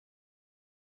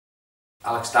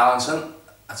Darlington,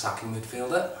 attacking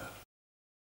midfielder.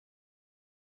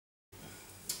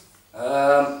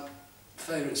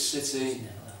 Favourite city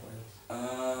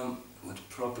would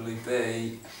probably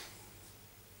be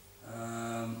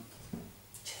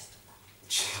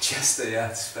Chester. Yeah,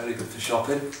 it's very good for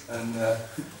shopping, and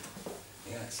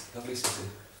yeah, it's a lovely city.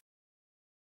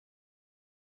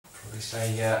 Probably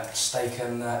say steak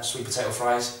and sweet potato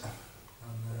fries.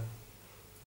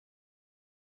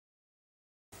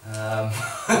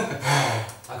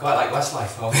 I quite like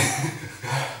Westlife,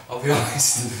 I'll be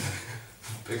honest.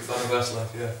 Big fan of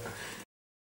Westlife, yeah.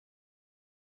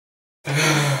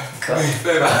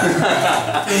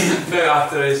 Favourite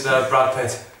actor is Brad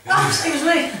Pitt. Oh, excuse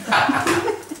me!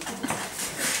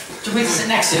 Do you want me to sit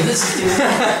next to him? This is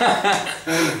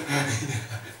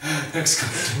Next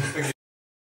question.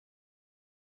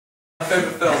 My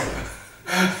favourite film?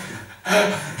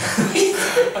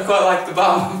 I quite like the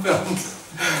Batman films.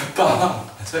 Batman.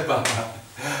 I'd say Batman.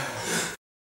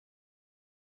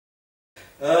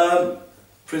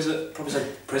 Probably say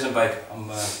Prison Break. I'm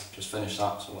just finished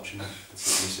that, so watching the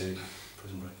TV series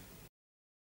Prison Break.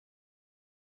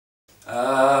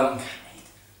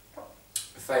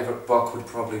 Favourite book would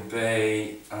probably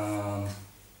be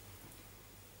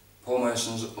Paul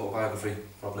Merson's autobiography,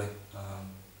 probably.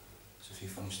 There's a few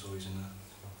funny stories in there.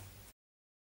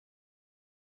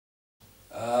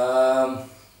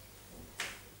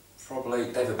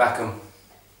 Probably David Beckham.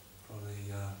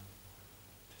 Probably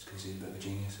just because he's a bit of a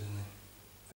genius, isn't he?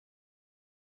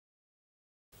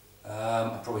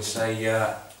 I'd probably say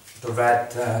the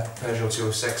red Peugeot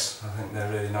 206. I think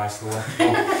they're really nice. The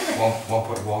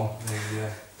 1.1.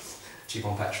 They're cheap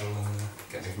on petrol and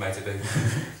get me from A to B.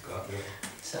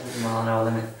 70-mile-an-hour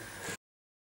limit.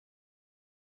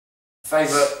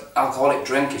 Favourite alcoholic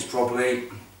drink is probably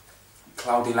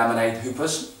Cloudy Lemonade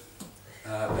Hoopers.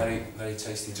 Very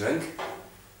tasty drink.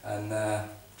 And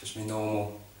just my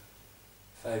normal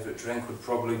favourite drink would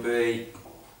probably be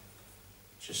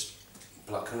just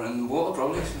blackcurrant and water,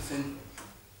 probably. Nothing.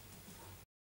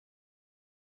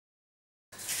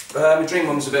 My dream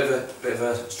mum's a bit of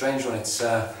a strange one. It's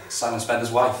Simon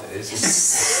Spender's wife. It is.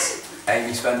 It's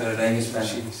Amy Spender and Amy Spender.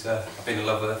 She's, I've been in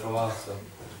love with her for a while, so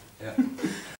yeah.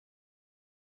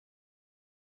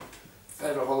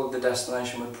 Favourite holiday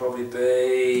destination would probably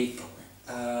be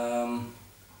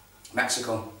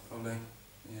Mexico, probably.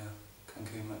 Yeah,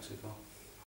 Cancun, Mexico.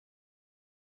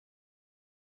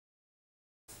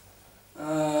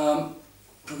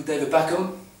 Probably David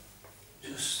Beckham,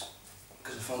 just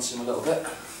because I fancy him a little bit.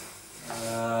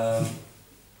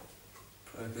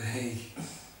 Probably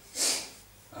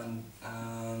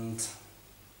and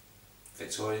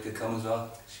Victoria could come as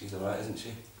well. She's alright, isn't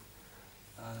she?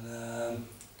 And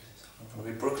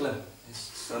probably Brooklyn, his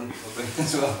son, probably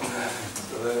as well.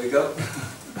 So there we go.